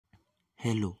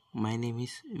Hello, my name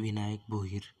is Vinayak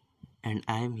Bhoir and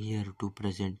I am here to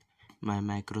present my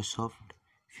Microsoft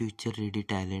Future Ready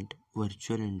Talent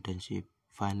Virtual Internship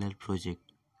final project.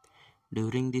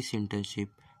 During this internship,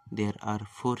 there are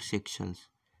 4 sections: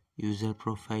 user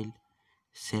profile,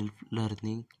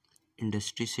 self-learning,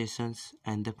 industry sessions,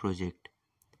 and the project.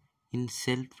 In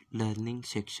self-learning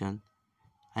section,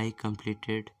 I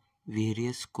completed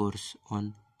various courses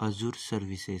on Azure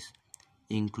Services,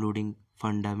 including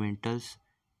fundamentals,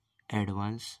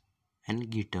 advanced, and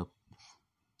GitHub.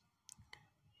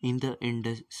 In the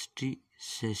industry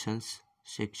sessions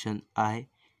section, I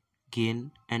gain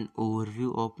an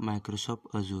overview of Microsoft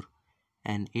Azure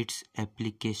and its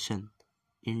application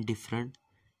in different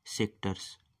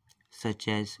sectors such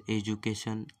as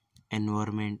education,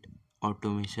 environment,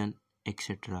 automation,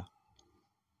 etc.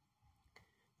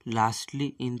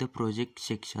 Lastly, in the project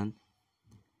section,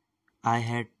 I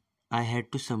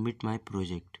had to submit my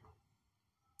project.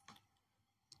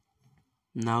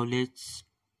 Now let's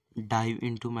dive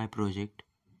into my project.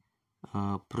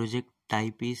 Project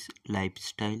type is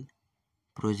lifestyle.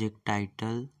 Project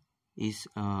title is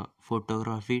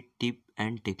photography tip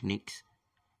and techniques.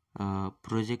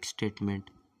 Project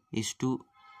statement is to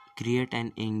create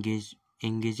an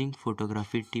engaging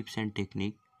photography tips and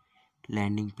technique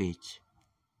landing page.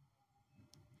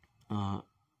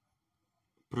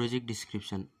 Project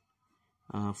description.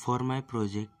 For my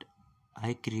project,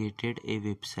 I created a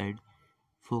website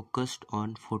focused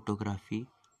on photography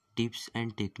tips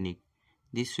and technique.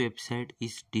 This website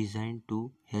is designed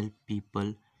to help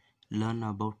people learn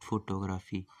about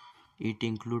photography. It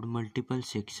includes multiple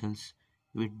sections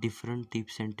with different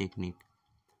tips and technique,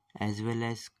 as well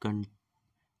as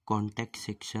contact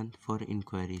section for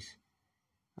inquiries.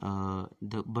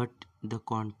 The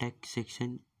contact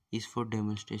section is for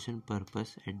demonstration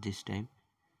purpose at this time.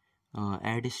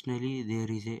 Additionally, there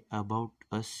is a about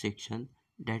us section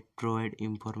that provide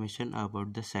information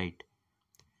about the site.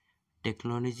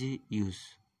 Technology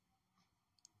use.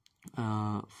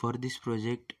 For this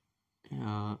project,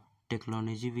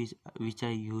 technology which I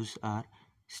use are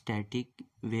static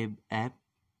web app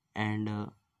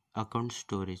and account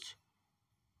storage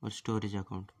or storage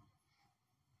account.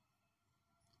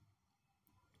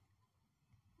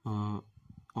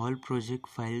 All project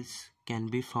files can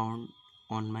be found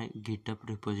on my GitHub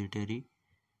repository,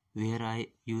 where I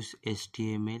use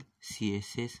HTML,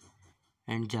 CSS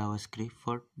and JavaScript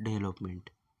for development.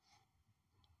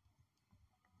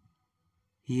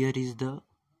 Here is the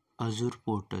Azure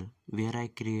portal, where I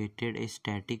created a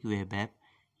static web app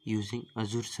using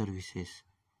Azure Services.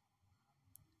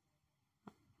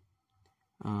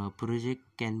 Project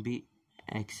can be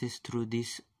accessed through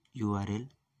this URL.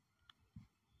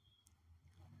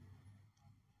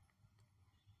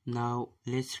 Now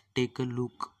let's take a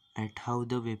look at how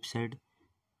the website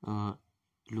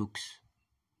looks.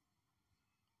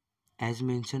 As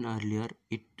mentioned earlier,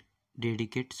 it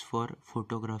dedicates for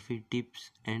photography tips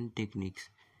and techniques,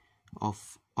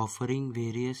 offering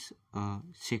various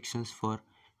sections for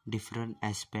different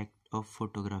aspects of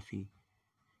photography.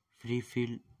 Free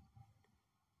field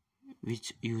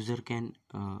which user can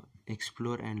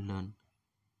explore and learn.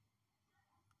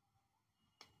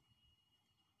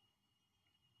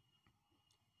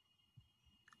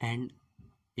 And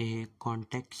a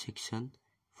contact section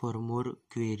for more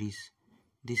queries.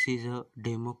 This is a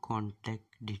demo contact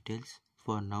details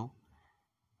for now,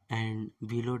 and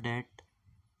below that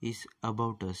is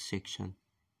about us section,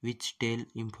 which tell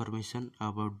information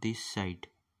about this site.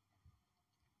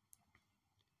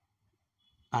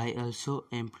 I also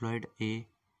employed a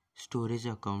storage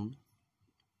account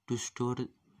to store the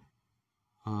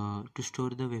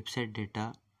website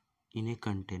data in a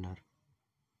container.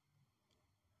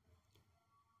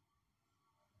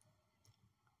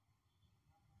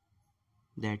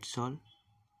 That's all.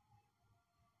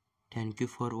 Thank you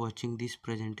for watching this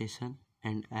presentation,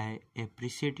 and I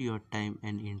appreciate your time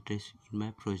and interest in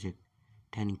my project.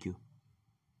 Thank you.